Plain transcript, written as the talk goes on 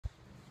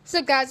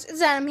So guys,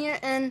 it's Adam here,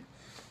 and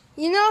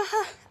you know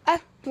how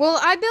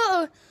I built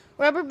a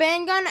rubber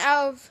band gun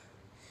out of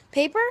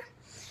paper,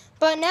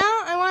 but now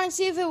I want to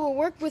see if it will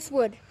work with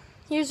wood.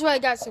 Here's what I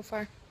got so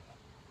far.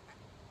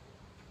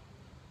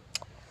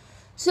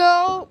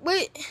 So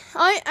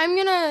I'm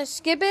gonna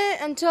skip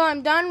it until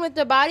I'm done with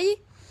the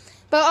body,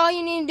 but all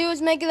you need to do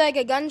is make it like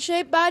a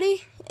gun-shaped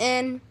body,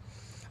 and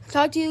I'll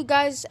talk to you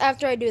guys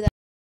after I do that.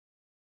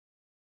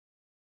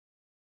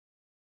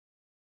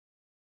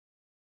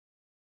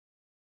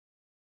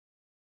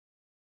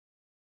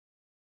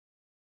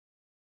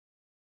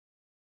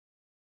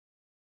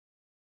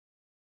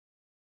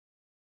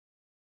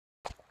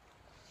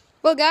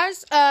 Well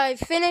guys, I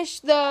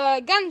finished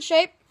the gun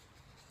shape.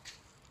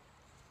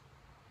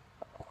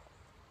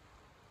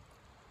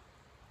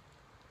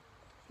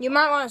 You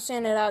might want to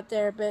sand it out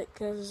there a bit,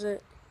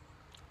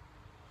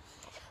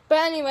 but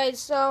anyway,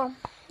 so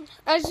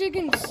as you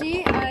can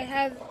see, I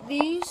have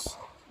these,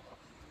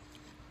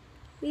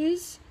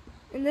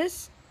 and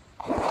this.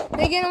 What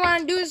you're gonna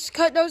want to do is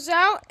cut those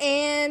out,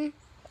 and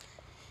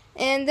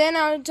then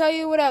I'll tell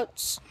you what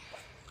else.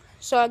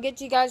 So I'll get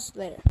to you guys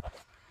later.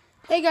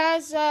 Hey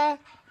guys,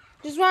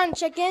 just want to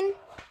check in.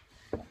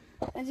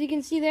 As you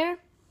can see there,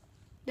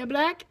 the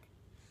black.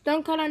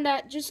 Don't cut on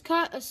that. Just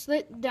cut a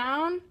slit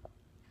down,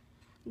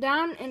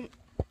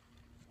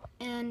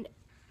 and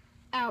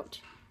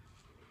out.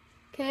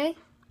 Okay.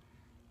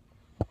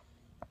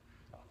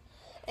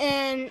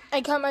 And I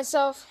cut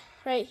myself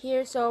right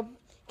here. So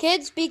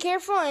kids, be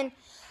careful and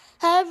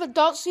have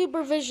adult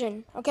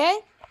supervision. Okay.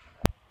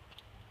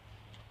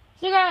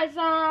 So guys,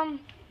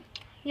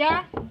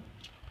 yeah,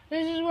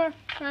 this is what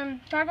I'm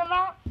talking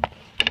about.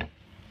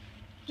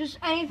 Just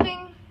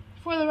anything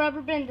for the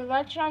rubber band to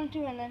latch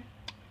onto, and then,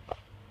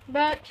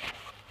 but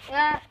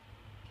yeah,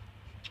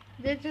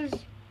 this is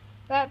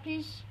that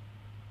piece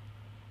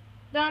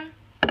done.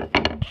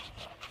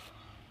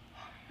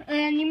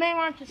 And you may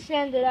want to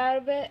sand it out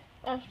a bit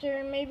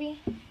after, maybe,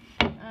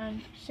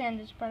 sand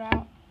this part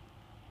out.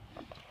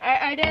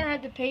 I didn't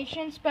have the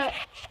patience, but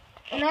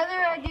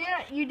another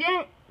idea,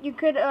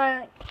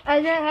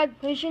 I didn't have the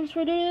patience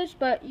for doing this,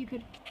 but you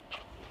could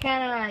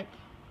kind of like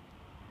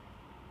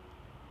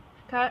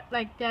cut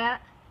like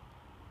that.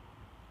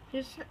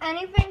 Just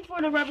anything for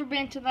the rubber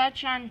band to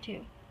latch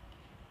onto.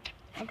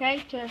 Okay,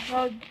 to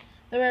hold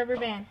the rubber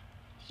band.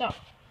 So,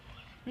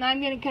 now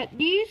I'm going to cut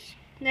these.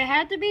 They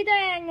have to be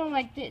diagonal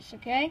like this,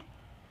 okay?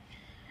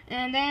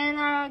 And then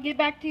I'll get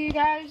back to you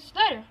guys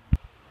later.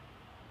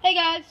 Hey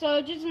guys,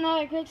 so just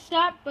another quick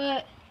stop,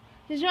 but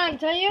just want to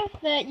tell you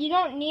that you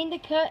don't need to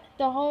cut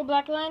the whole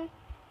black line.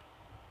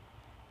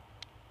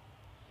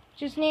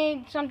 Just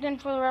need something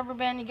for the rubber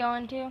band to go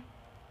into.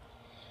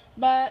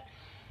 But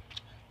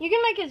you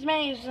can make as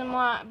many as you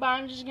want, but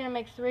I'm just going to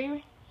make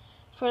 3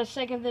 for the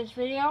sake of this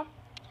video.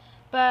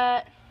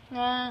 But,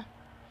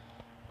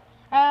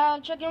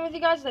 I'll check in with you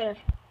guys later.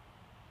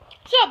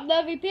 What's up,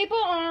 lovely people?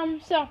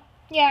 So,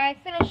 yeah, I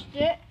finished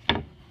it.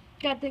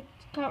 Got the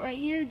cut right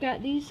here.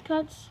 Got these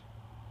cuts.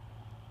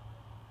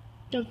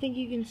 Don't think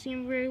you can see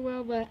them very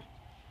well, but...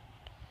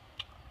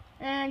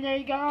 And there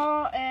you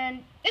go.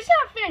 And it's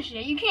not finished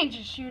yet. You can't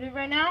just shoot it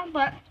right now,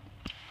 but...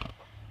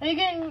 What you're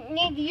going to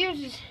need to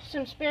use is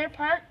some spare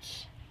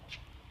parts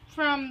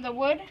from the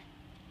wood.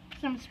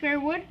 Some spare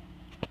wood.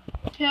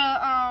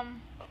 To,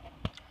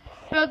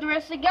 build the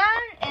rest of the gun,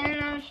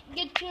 and I'll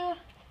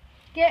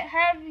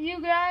have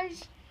you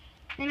guys,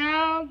 and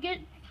I'll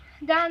get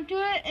down to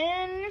it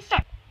and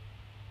start.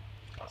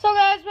 So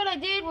guys, what I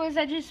did was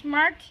I just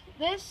marked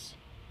this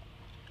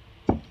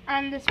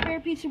on the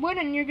spare piece of wood,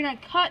 and you're gonna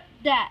cut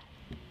that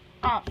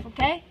off,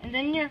 okay? And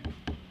then you're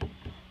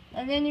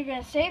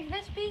gonna save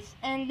this piece,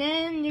 and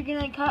then you're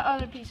gonna cut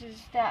other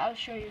pieces that I'll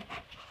show you.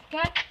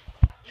 Okay?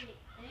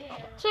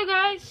 So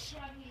guys,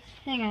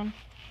 hang on.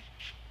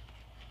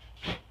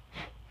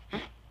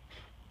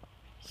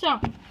 So,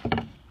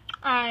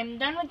 I'm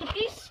done with the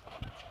piece,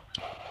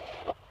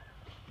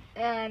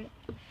 and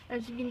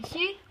as you can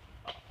see,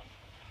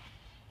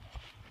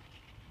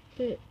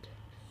 it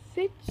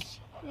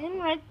fits in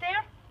right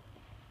there.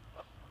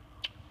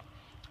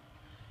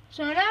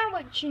 So now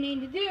what you need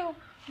to do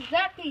is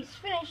that piece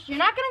finished. You're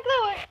not going to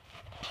glue it,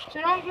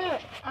 so don't glue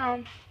it.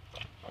 Hang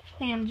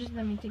on, just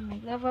let me take my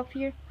glove up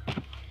here.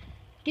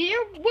 Get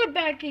your wood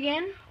back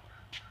again,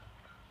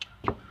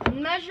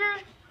 and measure.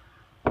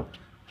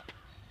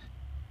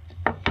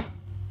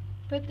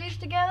 Put these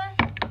together,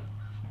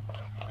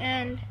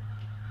 and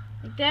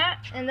like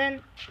that, and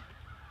then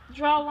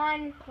draw a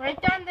line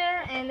right down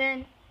there, and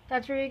then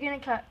that's where you're gonna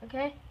cut,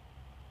 okay?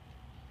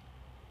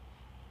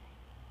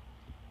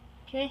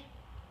 Okay.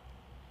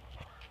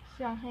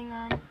 So hang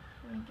on,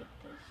 let me get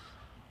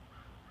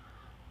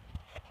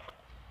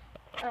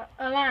this.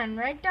 A line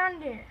right down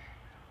there.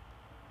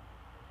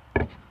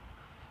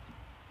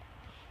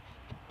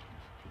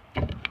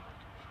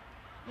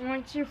 And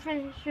once you're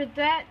finished with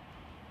that.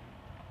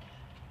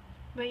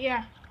 But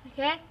yeah,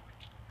 okay?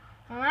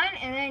 A line,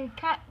 and then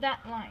cut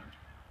that line.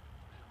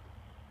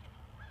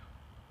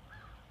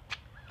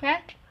 Okay?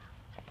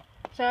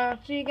 So,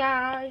 see you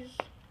guys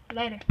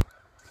later.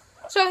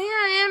 So here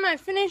I am. I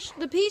finished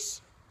the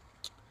piece.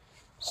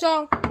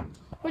 So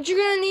what you're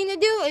gonna need to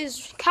do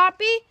is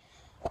copy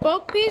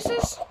both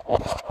pieces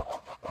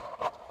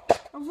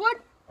of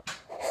wood,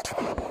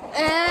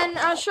 and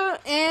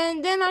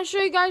then I'll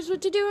show you guys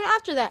what to do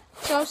after that.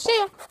 So see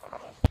ya.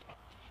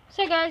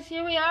 So guys,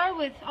 here we are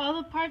with all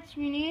the parts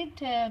we need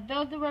to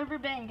build the rubber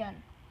band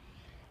gun.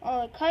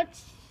 All the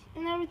cuts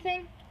and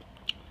everything.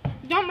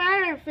 Don't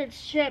matter if it's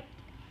chipped,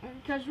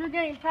 because we're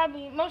going to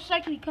probably most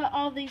likely cut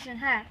all these in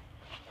half.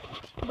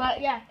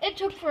 But yeah, it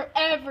took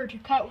forever to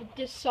cut with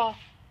this saw.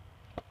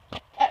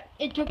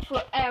 It took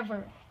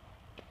forever.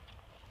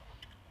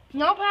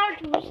 No power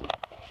tools.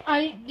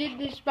 I did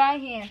this by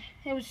hand.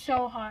 It was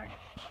so hard.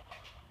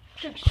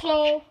 It took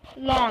so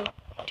long.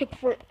 It took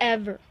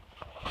forever.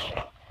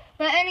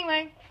 But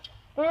anyway,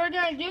 what we're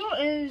going to do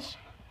is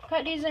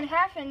cut these in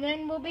half, and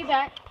then we'll be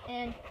back.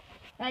 And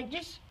I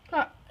just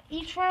cut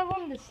each one of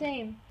them the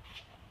same.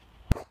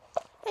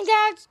 Hey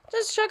guys,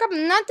 just struck up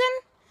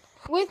nothing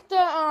with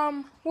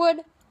the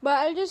wood, but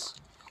I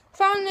just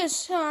found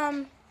this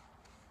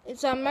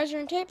it's a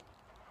measuring tape.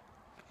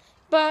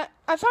 But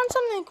I found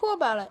something cool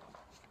about it.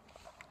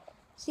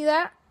 See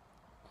that?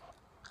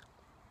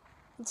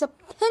 It's a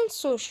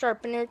pencil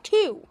sharpener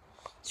too.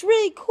 It's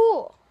really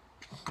cool.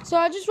 So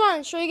I just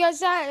wanted to show you guys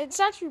that. It's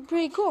actually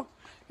pretty cool.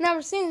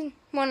 Never seen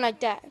one like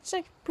that. It's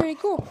like pretty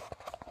cool.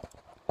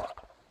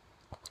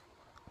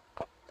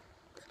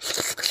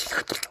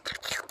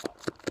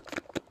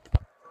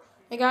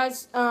 Hey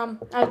guys,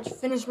 I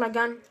finished my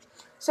gun.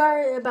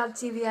 Sorry about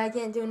TV, I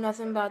can't do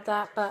nothing about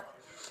that, but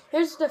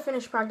here's the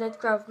finished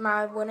project of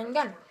my wooden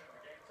gun.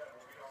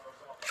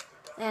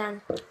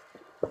 And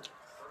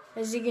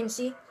as you can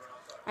see,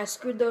 I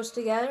screwed those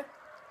together.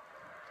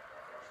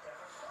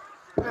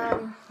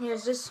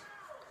 Here's this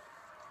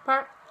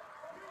part.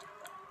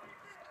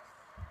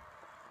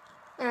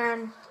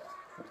 And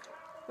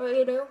what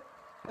you do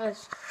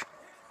is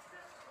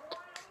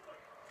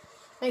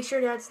make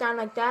sure that's down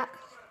like that.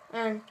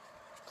 And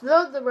to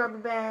load the rubber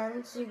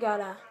bands, you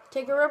gotta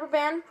take a rubber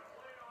band,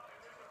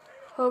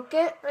 hook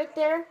it right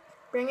there,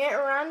 bring it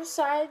around the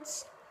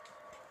sides,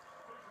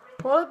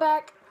 pull it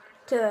back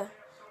to the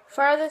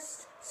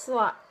farthest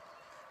slot.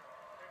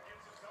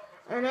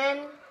 And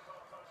then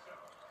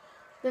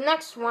the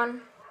next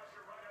one,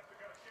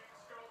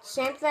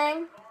 same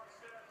thing,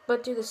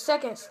 but to the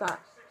second slot.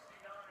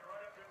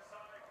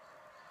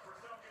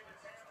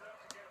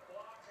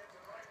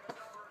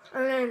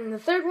 And then the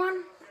third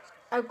one,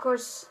 of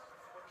course,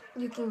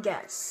 you can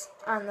guess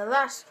on the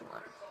last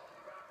one.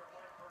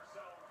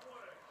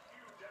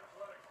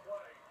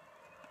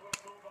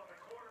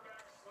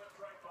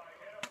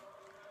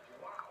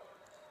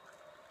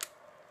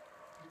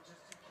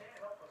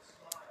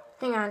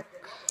 Hang on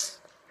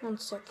 1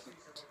 second.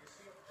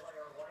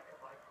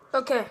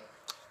 Okay,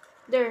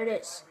 there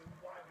it is.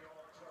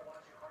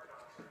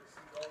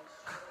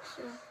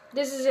 So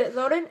this is it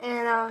loaded,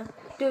 and I'll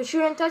do a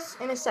shooting test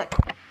in a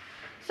second.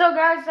 So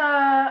guys,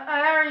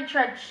 I already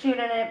tried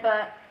shooting it,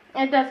 but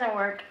it doesn't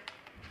work.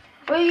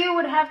 What you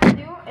would have to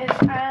do is,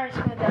 I already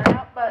smoothed that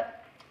out,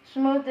 but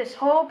smooth this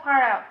whole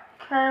part out,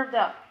 curved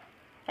up,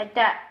 like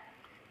that.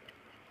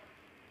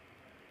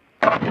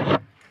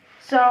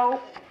 So,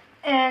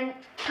 and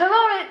to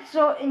load it,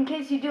 so in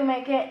case you do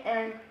make it,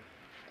 and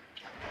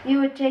you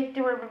would take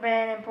the rubber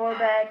band and pull it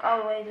back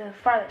all the way to the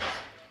farthest.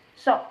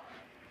 So,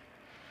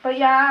 but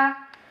yeah,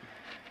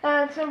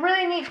 it's a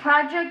really neat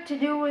project to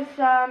do with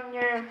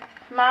your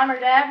mom or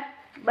dad,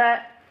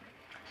 but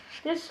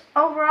this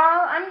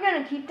overall, I'm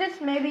gonna keep this,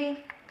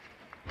 maybe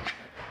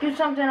do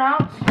something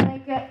else,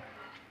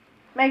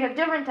 make a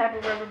different type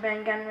of rubber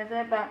band gun with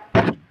it,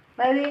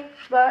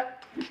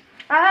 but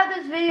I have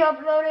this video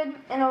uploaded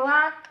in a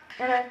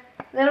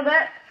little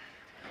bit,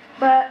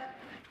 but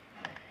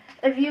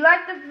if you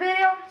like the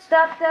video,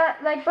 stop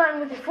that like button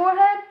with your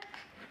forehead,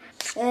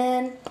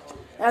 and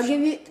I'll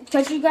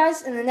catch you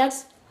guys in the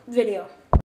next video.